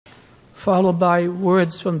followed by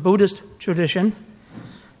words from Buddhist tradition.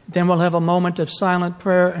 Then we'll have a moment of silent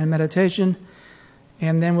prayer and meditation,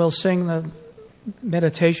 and then we'll sing the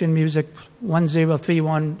meditation music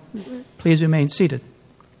 1031, Please Remain Seated.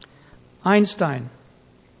 Einstein.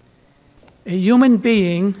 A human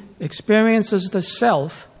being experiences the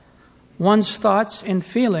self, one's thoughts and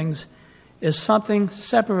feelings, as something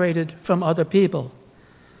separated from other people.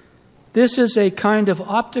 This is a kind of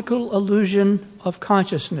optical illusion of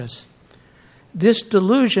consciousness. This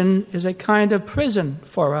delusion is a kind of prison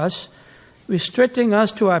for us, restricting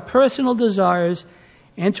us to our personal desires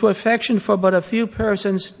and to affection for but a few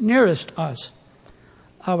persons nearest us.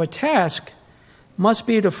 Our task must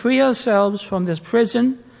be to free ourselves from this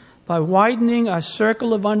prison by widening our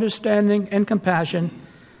circle of understanding and compassion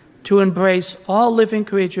to embrace all living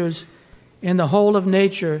creatures in the whole of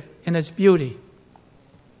nature in its beauty.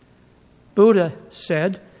 Buddha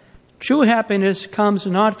said, "True happiness comes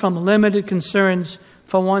not from limited concerns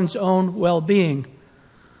for one's own well-being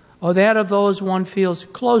or that of those one feels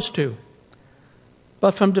close to,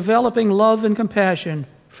 but from developing love and compassion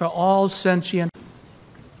for all sentient."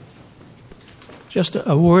 Just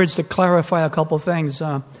words to clarify a couple things.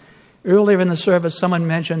 Earlier in the service, someone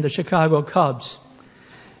mentioned the Chicago Cubs.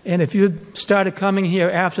 And if you started coming here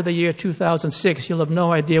after the year 2006, you'll have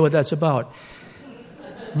no idea what that's about.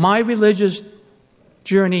 My religious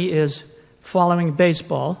journey is following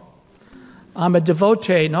baseball. I'm a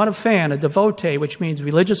devotee, not a fan, a devotee, which means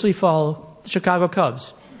religiously follow the Chicago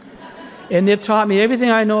Cubs. And they've taught me everything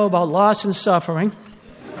I know about loss and suffering.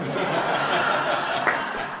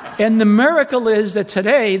 And the miracle is that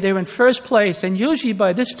today they're in first place, and usually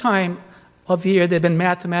by this time of year they've been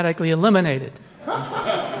mathematically eliminated.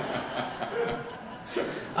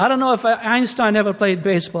 I don't know if Einstein ever played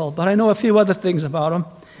baseball, but I know a few other things about him.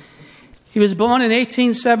 He was born in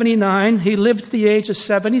 1879. He lived to the age of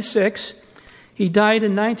 76. He died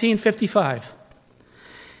in 1955.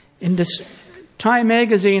 In this, Time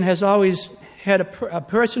magazine has always had a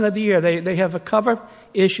person of the year. They have a cover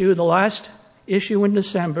issue, the last issue in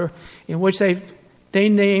December, in which they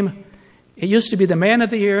name, it used to be the man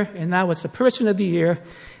of the year, and now it's the person of the year.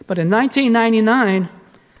 But in 1999,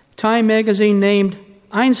 Time magazine named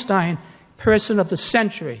Einstein person of the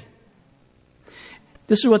century.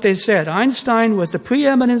 This is what they said. Einstein was the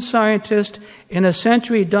preeminent scientist in a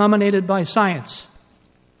century dominated by science.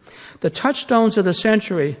 The touchstones of the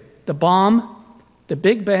century, the bomb, the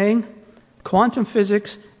Big Bang, quantum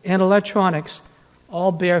physics, and electronics,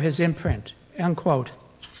 all bear his imprint. Unquote.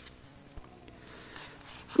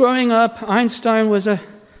 Growing up, Einstein was a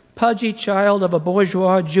pudgy child of a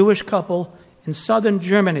bourgeois Jewish couple in southern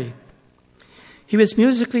Germany. He was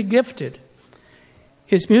musically gifted.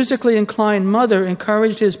 His musically inclined mother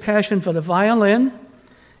encouraged his passion for the violin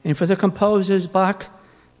and for the composers Bach,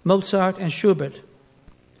 Mozart, and Schubert.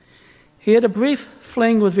 He had a brief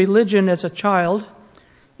fling with religion as a child,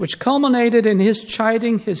 which culminated in his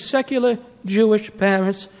chiding his secular Jewish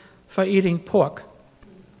parents for eating pork.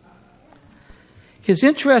 His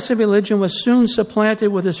interest in religion was soon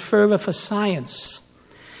supplanted with his fervor for science.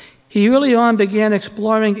 He early on began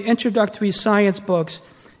exploring introductory science books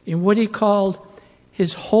in what he called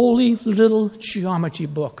his holy little geometry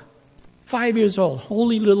book. 5 years old,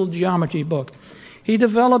 holy little geometry book. He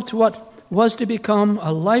developed what was to become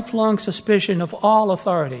a lifelong suspicion of all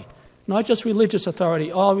authority, not just religious authority,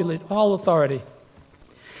 all authority.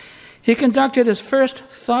 He conducted his first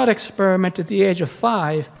thought experiment at the age of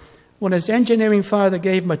 5 when his engineering father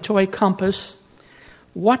gave him a toy compass.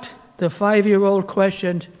 What, the 5-year-old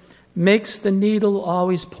questioned, makes the needle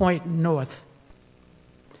always point north?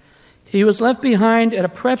 He was left behind at a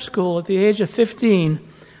prep school at the age of 15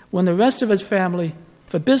 when the rest of his family,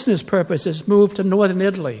 for business purposes, moved to northern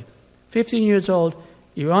Italy. 15 years old,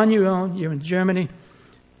 you're on your own, you're in Germany.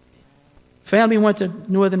 Family went to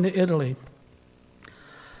northern Italy.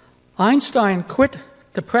 Einstein quit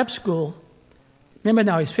the prep school, remember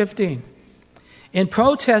now he's 15, in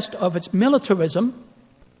protest of its militarism.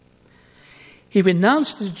 He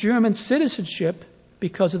renounced his German citizenship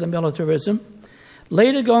because of the militarism,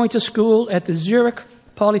 later going to school at the Zurich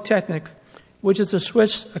Polytechnic, which is the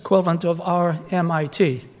Swiss equivalent of our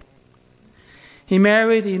MIT. He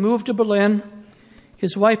married, he moved to Berlin.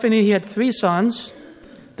 His wife and he had 3 sons,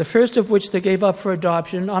 the first of which they gave up for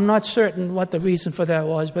adoption. I'm not certain what the reason for that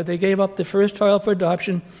was, but they gave up the first child for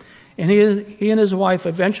adoption, and he and his wife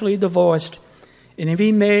eventually divorced, and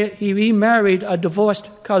he remarried a divorced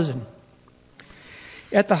cousin.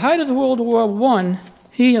 At the height of World War I,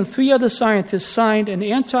 he and 3 other scientists signed an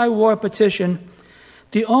anti-war petition,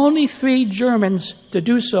 the only 3 Germans to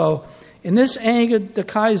do so, and this angered the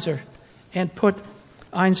Kaiser and put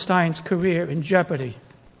Einstein's career in jeopardy,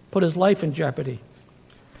 put his life in jeopardy.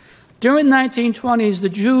 During the 1920s, the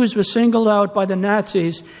Jews were singled out by the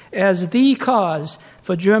Nazis as the cause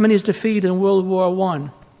for Germany's defeat in World War I.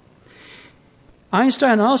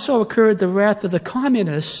 Einstein also incurred the wrath of the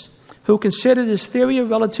communists, who considered his theory of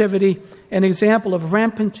relativity an example of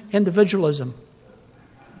rampant individualism.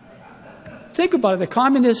 Think about it. The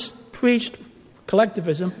communists preached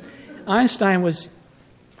collectivism. Einstein was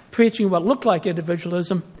preaching what looked like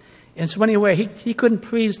individualism. And so anyway, he couldn't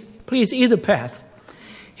please either path.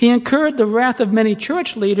 He incurred the wrath of many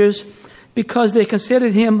church leaders because they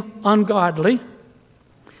considered him ungodly.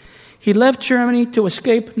 He left Germany to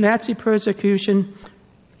escape Nazi persecution.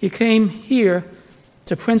 He came here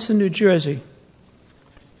to Princeton, New Jersey,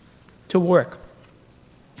 to work.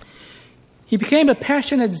 He became a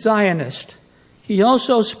passionate Zionist. He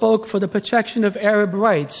also spoke for the protection of Arab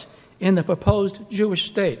rights in the proposed Jewish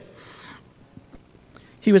state.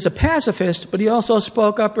 He was a pacifist, but he also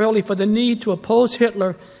spoke up early for the need to oppose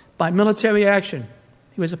Hitler by military action.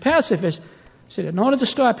 He was a pacifist. He said, in order to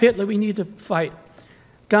stop Hitler, we need to fight.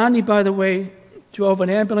 Gandhi, by the way, drove an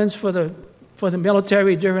ambulance for the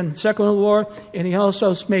military during the Second World War, and he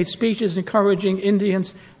also made speeches encouraging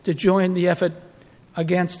Indians to join the effort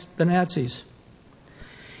against the Nazis.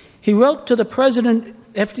 He wrote to the President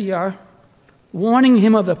FDR, warning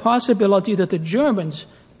him of the possibility that the Germans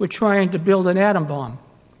were trying to build an atom bomb.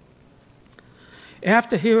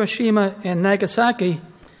 After Hiroshima and Nagasaki,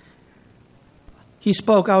 he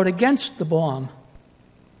spoke out against the bomb.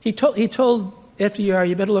 He told FDR,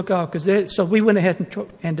 you better look out, so we went ahead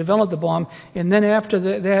and developed the bomb, and then after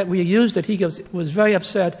that we used it. He was very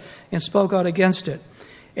upset and spoke out against it.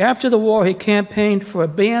 After the war, he campaigned for a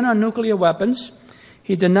ban on nuclear weapons.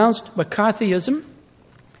 He denounced McCarthyism,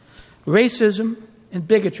 racism, and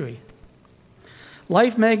bigotry.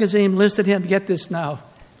 Life magazine listed him, get this now,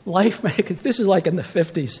 Life magazine, this is like in the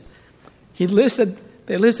 50s.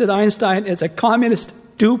 They listed Einstein as a communist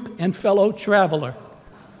dupe and fellow traveler.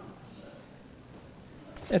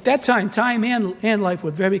 At that time, Time and Life were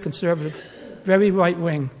very conservative, very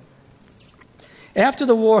right-wing. After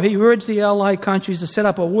the war, he urged the Allied countries to set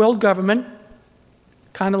up a world government,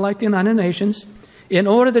 kind of like the United Nations, in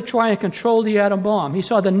order to try and control the atom bomb. He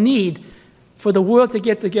saw the need for the world to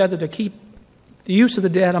get together to keep the use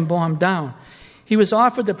of the atom bomb down. He was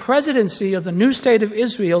offered the presidency of the new state of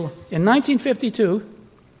Israel in 1952,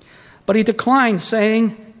 but he declined,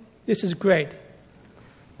 saying, this is great.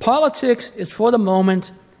 Politics is for the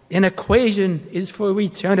moment, an equation is for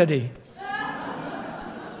eternity.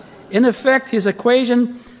 In effect, his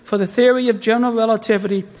equation for the theory of general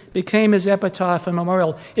relativity became his epitaph and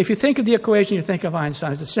memorial. If you think of the equation, you think of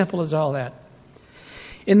Einstein. It's as simple as all that.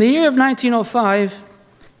 In the year of 1905,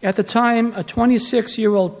 at the time a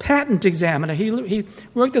 26-year-old patent examiner, he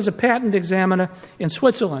worked as a patent examiner in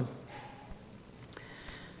Switzerland.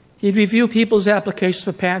 He'd review people's applications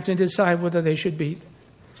for patents and decide whether they should be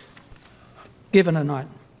given or not.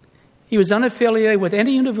 He was unaffiliated with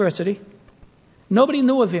any university. Nobody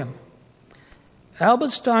knew of him.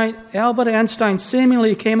 Albert Einstein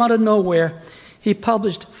seemingly came out of nowhere. He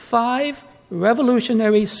published 5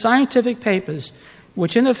 revolutionary scientific papers,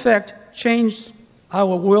 which in effect changed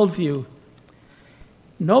our worldview.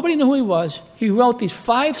 Nobody knew who he was. He wrote these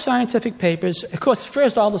 5 scientific papers. Of course,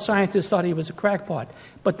 first all the scientists thought he was a crackpot,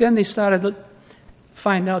 but then they started to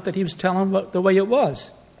find out that he was telling the way it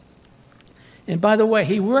was. And by the way,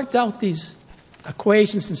 he worked out these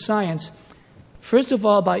equations in science, first of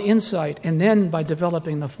all by insight, and then by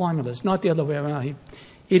developing the formulas, not the other way around.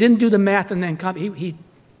 He didn't do the math and then he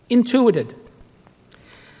intuited.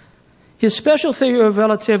 His special theory of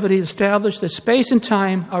relativity established that space and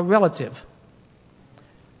time are relative.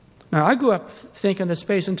 Now, I grew up thinking that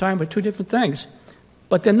space and time were two different things,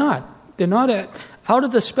 but they're not. They're not. Out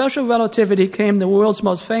of the special relativity came the world's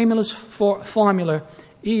most famous formula,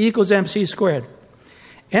 E equals mc squared.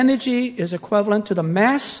 Energy is equivalent to the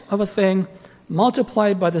mass of a thing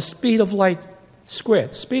multiplied by the speed of light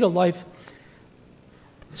squared. Speed of light,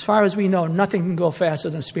 as far as we know, nothing can go faster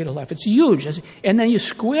than the speed of light. It's huge. And then you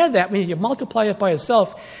square that when you multiply it by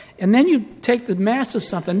itself, and then you take the mass of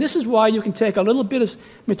something. This is why you can take a little bit of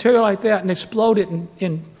material like that and explode it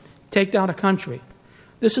and take down a country.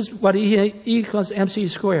 This is what E equals mc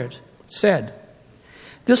squared said.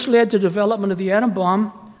 This led to the development of the atom bomb,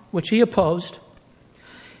 which he opposed,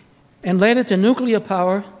 and later to nuclear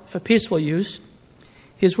power for peaceful use.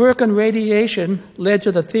 His work on radiation led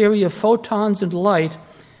to the theory of photons and light,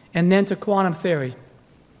 and then to quantum theory.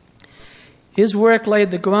 His work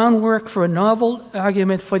laid the groundwork for a novel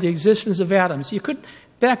argument for the existence of atoms.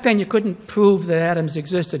 back then you couldn't prove that atoms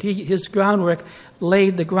existed. His groundwork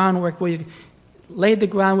laid the groundwork where you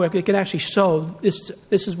could actually show this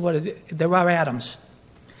is there are atoms.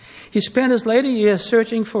 He spent his later years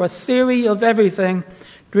searching for a theory of everything,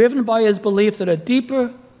 driven by his belief that a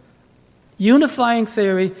deeper, unifying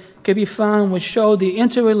theory could be found which showed the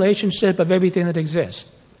interrelationship of everything that exists.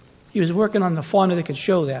 He was working on the formula that could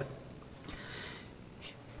show that.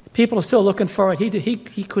 People are still looking for it.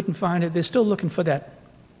 He couldn't find it. They're still looking for that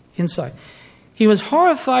insight. He was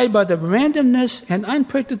horrified by the randomness and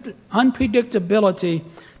unpredictability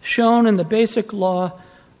shown in the basic law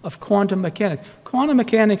of quantum mechanics. Quantum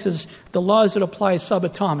mechanics is the laws that apply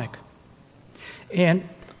subatomic. And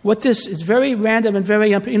what this is very random and very,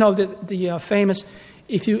 the famous,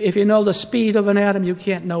 if you know the speed of an atom, you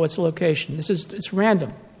can't know its location. It's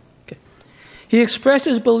random. Okay. He expressed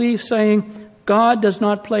his belief saying, God does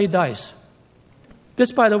not play dice.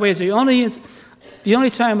 This, by the way, is the only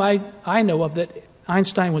time I know of that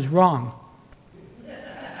Einstein was wrong.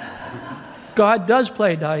 God does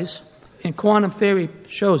play dice, and quantum theory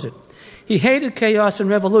shows it. He hated chaos and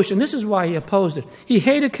revolution. This is why he opposed it. He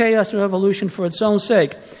hated chaos and revolution for its own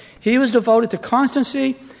sake. He was devoted to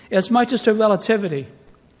constancy as much as to relativity.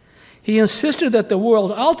 He insisted that the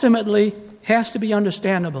world ultimately has to be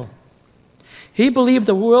understandable. He believed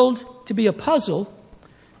the world to be a puzzle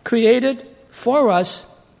created for us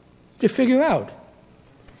to figure out.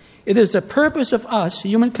 It is the purpose of us,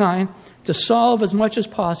 humankind, to solve as much as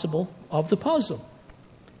possible of the puzzle.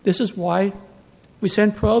 This is why we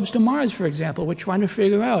send probes to Mars, for example. We're trying to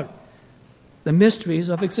figure out the mysteries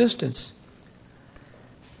of existence.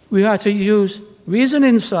 We are to use reason,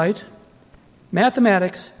 insight,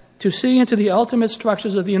 mathematics, to see into the ultimate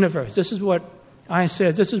structures of the universe. This is what Einstein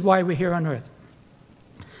says. This is why we're here on Earth.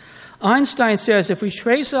 Einstein says if we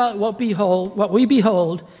trace out what we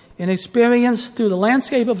behold and experience through the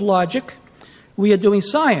landscape of logic, we are doing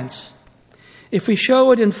science. If we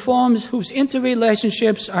show it in forms whose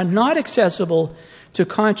interrelationships are not accessible to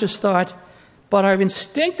conscious thought, but are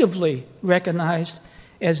instinctively recognized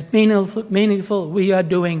as meaningful, we are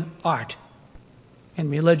doing art and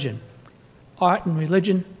religion. Art and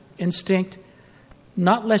religion, instinct,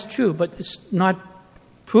 not less true, but it's not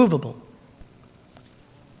provable.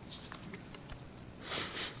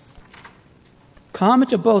 Common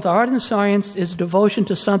to both art and science is devotion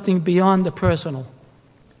to something beyond the personal.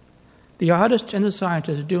 The artist and the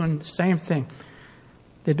scientist are doing the same thing.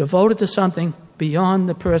 They're devoted to something beyond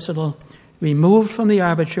the personal, removed from the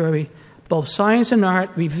arbitrary. Both science and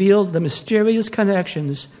art reveal the mysterious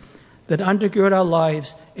connections that undergird our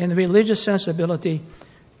lives, and the religious sensibility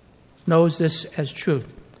knows this as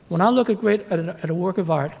truth. When I look at a work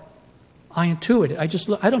of art, I intuit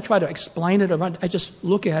it. I don't try to explain it. I just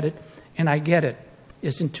look at it and I get it.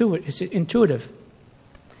 It's intuitive.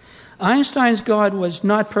 Einstein's God was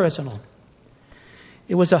not personal.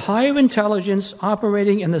 It was a higher intelligence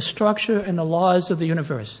operating in the structure and the laws of the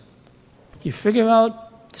universe. You figure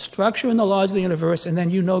out the structure and the laws of the universe, and then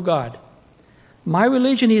you know God. My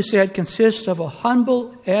religion, he said, consists of a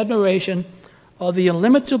humble admiration of the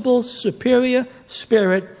illimitable superior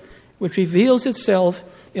spirit which reveals itself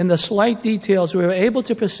in the slight details we are able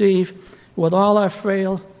to perceive with all our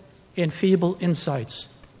frail and feeble insights.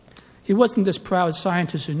 He wasn't this proud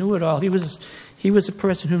scientist who knew it all. He was a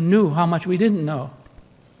person who knew how much we didn't know.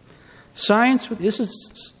 Science, this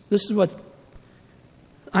is what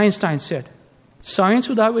Einstein said. Science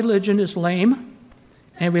without religion is lame,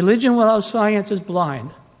 and religion without science is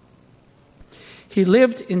blind. He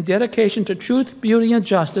lived in dedication to truth, beauty, and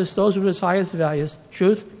justice. Those were his highest values: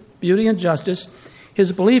 truth, beauty, and justice.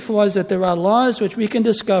 His belief was that there are laws which we can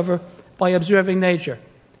discover by observing nature.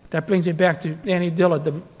 That brings me back to Annie Dillard,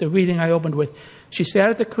 the reading I opened with. She sat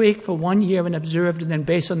at the creek for 1 year and observed, and then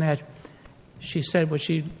based on that, she said what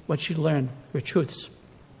she learned were truths.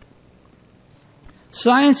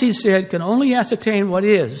 Science, he said, can only ascertain what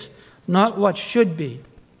is, not what should be.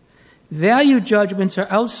 Value judgments are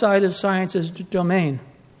outside of science's domain.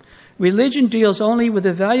 Religion deals only with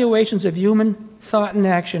evaluations of human thought and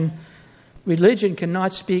action. Religion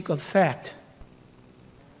cannot speak of fact.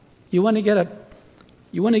 You want to get a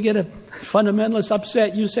fundamentalist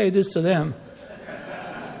upset, you say this to them.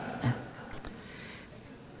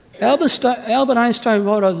 Albert Einstein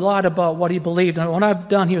wrote a lot about what he believed, and what I've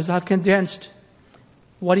done here is I've condensed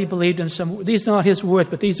what he believed in. These are not his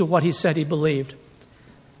words, but these are what he said he believed.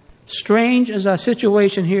 Strange is our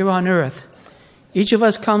situation here on earth. Each of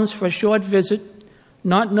us comes for a short visit,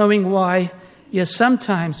 not knowing why, yet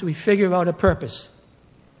sometimes we figure out a purpose.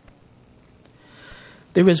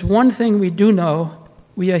 There is one thing we do know: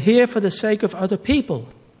 we are here for the sake of other people.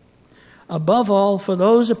 Above all, for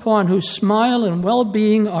those upon whose smile and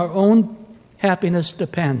well-being our own happiness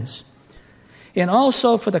depends. And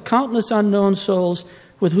also for the countless unknown souls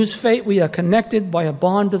with whose fate we are connected by a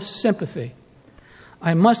bond of sympathy.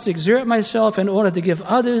 I must exert myself in order to give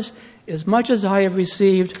others as much as I have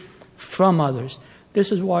received from others.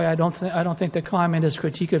 This is why I don't think the communist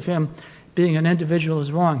critique of him being an individual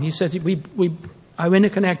is wrong. He says we are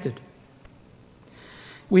interconnected.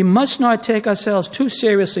 We must not take ourselves too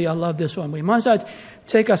seriously. I love this one. We must not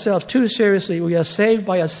take ourselves too seriously. We are saved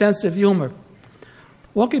by a sense of humor.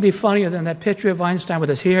 What could be funnier than that picture of Einstein with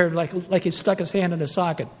his hair like he stuck his hand in a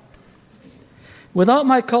socket? Without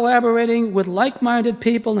my collaborating with like-minded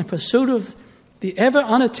people in pursuit of the ever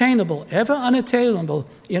unattainable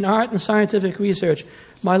in art and scientific research,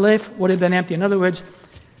 my life would have been empty. In other words,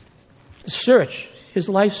 his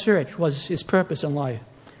life search was his purpose in life.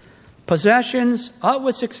 Possessions,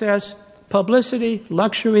 outward success, publicity,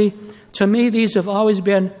 luxury, to me these have always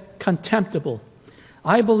been contemptible.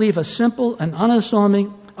 I believe a simple and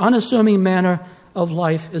unassuming manner of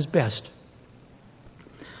life is best.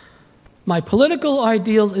 My political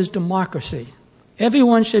ideal is democracy.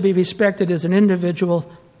 Everyone should be respected as an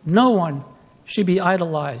individual. No one should be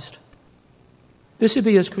idolized. This would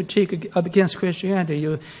be his critique against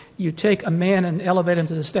Christianity. You take a man and elevate him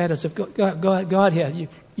to the status of Godhead.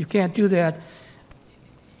 You can't do that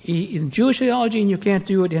in Jewish theology, and you can't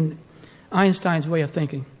do it in Einstein's way of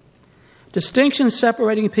thinking. Distinctions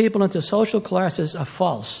separating people into social classes are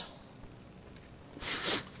false.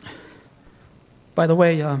 By the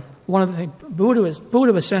way, one of the things,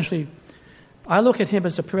 Buddha essentially, I look at him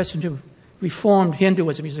as a person who reformed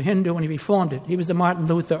Hinduism. He's a Hindu and he reformed it. He was the Martin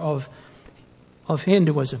Luther of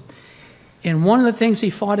Hinduism. And one of the things he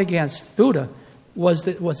fought against, Buddha, was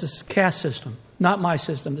this caste system. Not my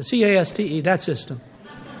system, the caste, that system.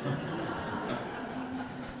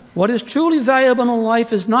 What is truly valuable in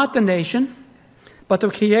life is not the nation, but the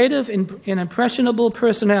creative and impressionable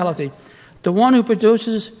personality, the one who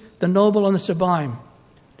produces the noble and the sublime,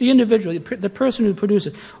 the individual, the person who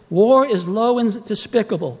produces. War is low and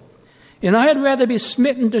despicable, and I'd rather be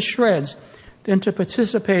smitten to shreds than to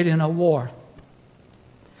participate in a war.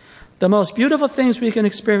 The most beautiful things we can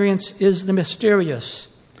experience is the mysterious.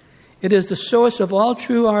 It is the source of all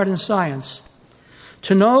true art and science.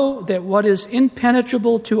 To know that what is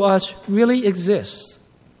impenetrable to us really exists,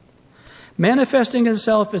 manifesting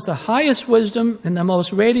itself as the highest wisdom and the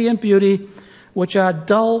most radiant beauty which our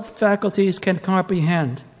dull faculties can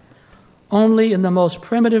comprehend. Only in the most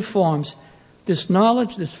primitive forms, this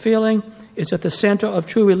knowledge, this feeling, is at the center of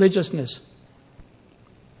true religiousness.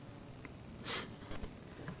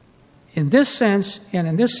 In this sense, and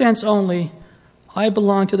in this sense only, I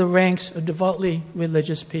belong to the ranks of devoutly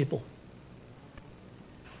religious people.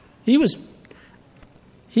 He was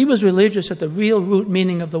religious at the real root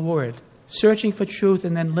meaning of the word, searching for truth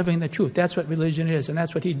and then living the truth. That's what religion is, and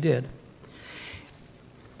that's what he did.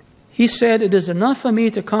 He said, "It is enough for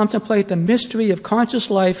me to contemplate the mystery of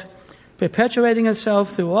conscious life perpetuating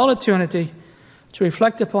itself through all eternity, to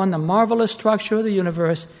reflect upon the marvelous structure of the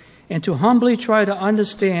universe, and to humbly try to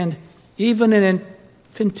understand even an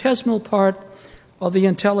infinitesimal part of the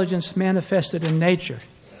intelligence manifested in nature."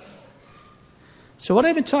 So what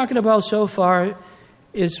I've been talking about so far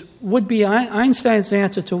would be Einstein's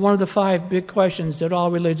answer to one of the 5 big questions that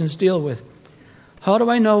all religions deal with. How do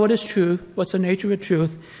I know what is true? What's the nature of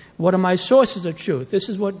truth? What are my sources of truth? This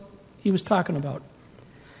is what he was talking about.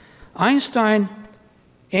 Einstein's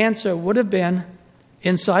answer would have been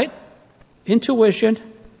insight, intuition,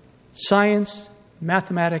 science,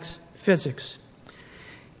 mathematics, physics.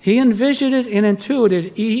 He envisioned it and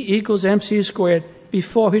intuited E equals mc squared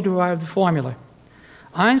before he derived the formula.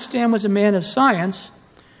 Einstein was a man of science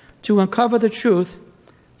to uncover the truth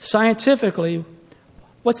scientifically.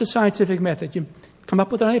 What's the scientific method? You come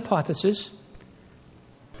up with an hypothesis.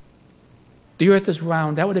 The earth is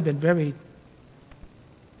round. That would have been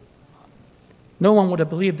no one would have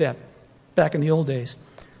believed that back in the old days.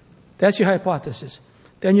 That's your hypothesis.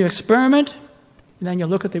 Then you experiment, and then you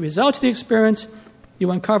look at the results of the experiments,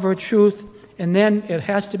 you uncover a truth, and then it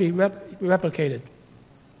has to be replicated.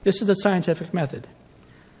 This is the scientific method.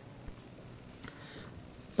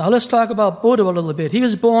 Now let's talk about Buddha a little bit. He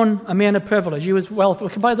was born a man of privilege. He was wealthy.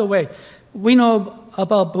 By the way, we know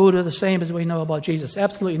about Buddha the same as we know about Jesus.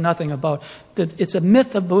 Absolutely nothing about it. It's a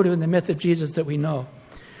myth of Buddha and the myth of Jesus that we know.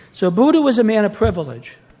 So Buddha was a man of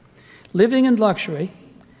privilege, living in luxury.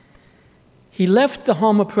 He left the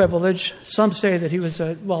home of privilege. Some say that he was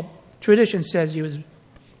tradition says he was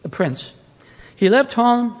a prince. He left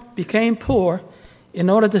home, became poor in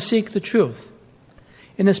order to seek the truth.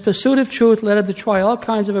 In his pursuit of truth led him to try all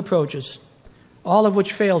kinds of approaches, all of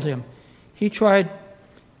which failed him. He tried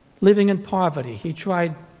living in poverty. He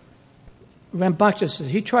tried rambunctiousness.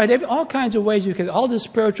 He tried all kinds of ways all the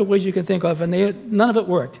spiritual ways you can think of, and none of it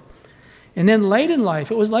worked. And then late in life,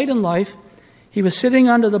 he was sitting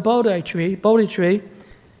under the Bodhi tree,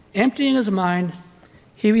 emptying his mind.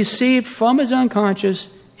 He received from his unconscious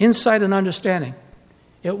insight and understanding.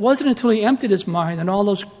 It wasn't until he emptied his mind and all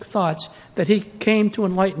those thoughts that he came to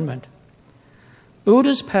enlightenment.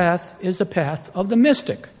 Buddha's path is the path of the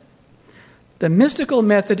mystic. The mystical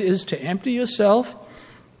method is to empty yourself,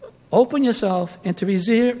 open yourself, and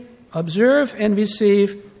to observe and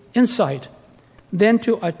receive insight, then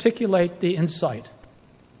to articulate the insight.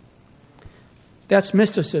 That's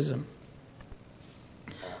mysticism.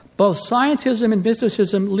 Both scientism and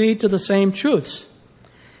mysticism lead to the same truths,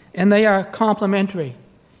 and they are complementary.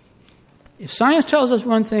 If science tells us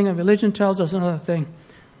one thing and religion tells us another thing,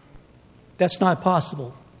 that's not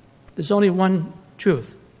possible. There's only one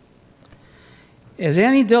truth. As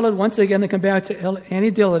Annie Dillard, once again to come back to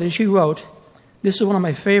Annie Dillard, as she wrote, this is one of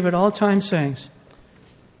my favorite all-time sayings.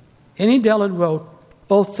 Annie Dillard wrote,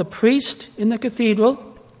 both the priest in the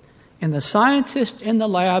cathedral and the scientist in the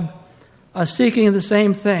lab are seeking the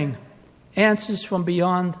same thing, answers from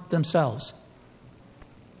beyond themselves.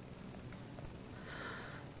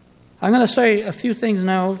 I'm going to say a few things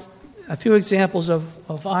now, a few examples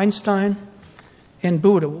of Einstein and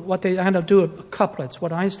Buddha. I'm going to do couplets,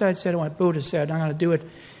 what Einstein said and what Buddha said. I'm going to do it,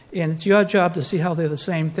 and it's your job to see how they're the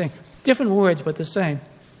same thing. Different words, but the same.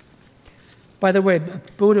 By the way,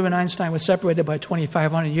 Buddha and Einstein were separated by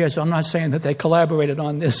 2,500 years, so I'm not saying that they collaborated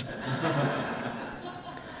on this.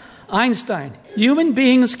 Einstein, human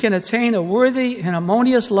beings can attain a worthy and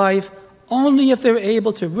harmonious life only if they're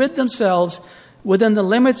able to rid themselves within the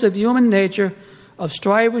limits of human nature of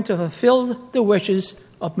striving to fulfill the wishes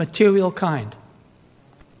of material kind.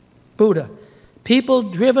 Buddha, people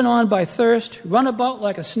driven on by thirst run about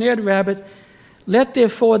like a snared rabbit. Let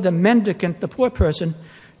therefore the mendicant, the poor person,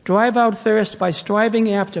 drive out thirst by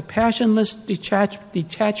striving after passionless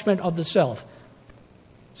detachment of the self.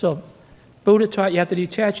 So Buddha taught you have to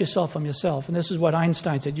detach yourself from yourself, and this is what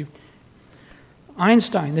Einstein said.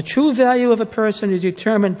 Einstein, the true value of a person is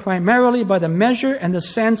determined primarily by the measure and the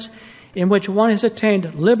sense in which one has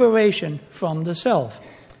attained liberation from the self.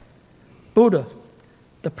 Buddha,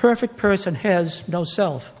 the perfect person has no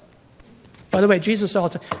self. By the way, Jesus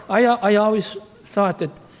also, I always thought that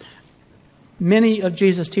many of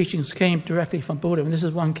Jesus' teachings came directly from Buddha, and this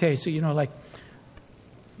is one case, like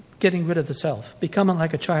getting rid of the self, becoming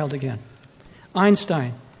like a child again.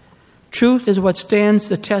 Einstein, truth is what stands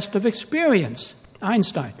the test of experience.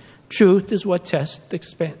 Einstein, truth is what tests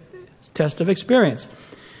the test of experience.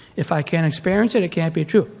 If I can't experience it, it can't be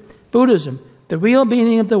true. Buddhism, the real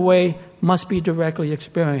meaning of the way must be directly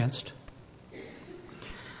experienced.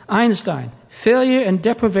 Einstein, failure and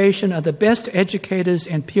deprivation are the best educators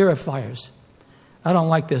and purifiers. I don't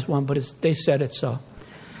like this one, but they said it so.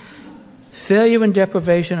 Failure and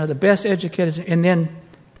deprivation are the best educators. And then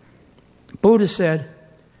Buddha said,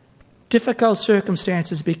 difficult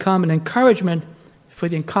circumstances become an encouragement for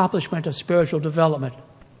the accomplishment of spiritual development.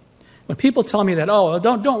 When people tell me that,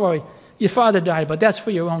 don't worry, your father died, but that's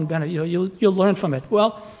for your own benefit. You'll learn from it.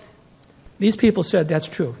 Well, these people said that's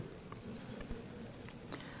true.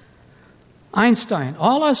 Einstein,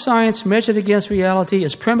 all our science measured against reality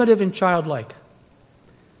is primitive and childlike.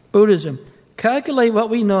 Buddhism, calculate what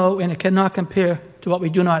we know and it cannot compare to what we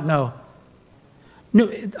do not know.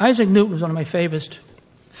 Isaac Newton was one of my favorite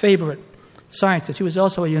scientists. He was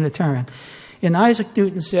also a Unitarian. And Isaac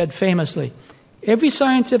Newton said famously, every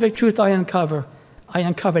scientific truth I uncover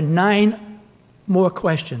 9 more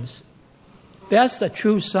questions. That's the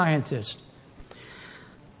true scientist.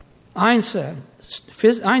 Einstein,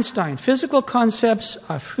 physical concepts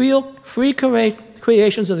are free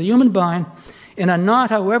creations of the human mind and are not,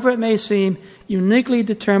 however it may seem, uniquely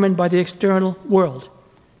determined by the external world.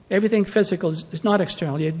 Everything physical is not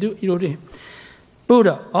external.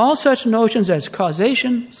 Buddha, all such notions as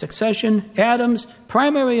causation, succession, atoms,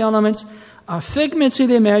 primary elements are figments of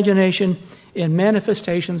the imagination and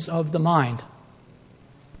manifestations of the mind.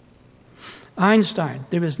 Einstein,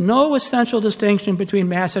 there is no essential distinction between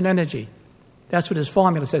mass and energy. That's what his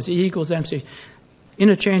formula says, E equals MC.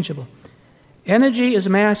 Interchangeable. Energy is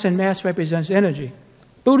mass and mass represents energy.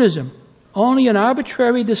 Buddhism, only an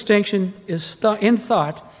arbitrary distinction is in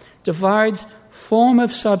thought divides form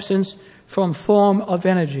of substance from form of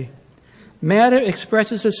energy. Matter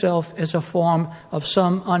expresses itself as a form of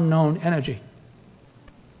some unknown energy.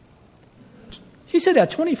 He said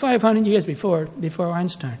that 2,500 years before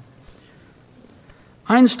Einstein.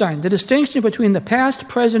 Einstein, the distinction between the past,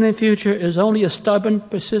 present, and future is only a stubborn,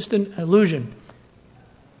 persistent illusion.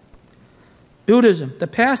 Buddhism, the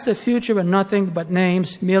past and future are nothing but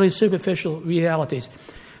names, merely superficial realities.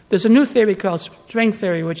 There's a new theory called string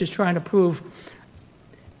theory, which is trying to prove,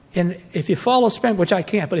 and if you follow string, which I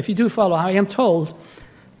can't, but if you do follow, I am told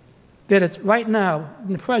that it's right now,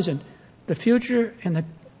 in the present, the future and the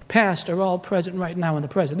past are all present right now in the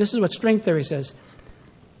present. This is what string theory says.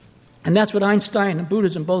 And that's what Einstein and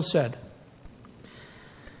Buddhism both said.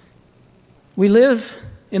 We live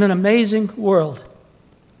in an amazing world.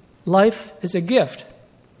 Life is a gift.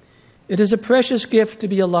 It is a precious gift to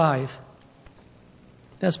be alive.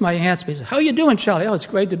 That's my answer. He said, how are you doing, Charlie? Oh, it's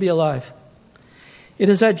great to be alive. It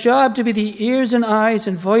is our job to be the ears and eyes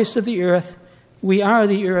and voice of the earth. We are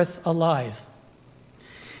the earth alive.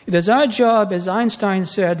 It is our job, as Einstein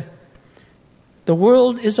said, the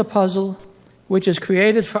world is a puzzle which is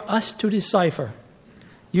created for us to decipher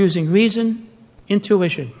using reason,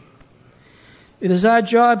 intuition. It is our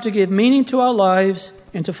job to give meaning to our lives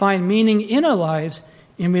and to find meaning in our lives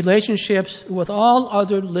in relationships with all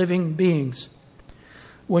other living beings.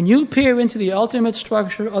 When you peer into the ultimate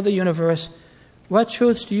structure of the universe, what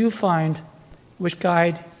truths do you find which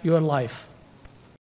guide your life?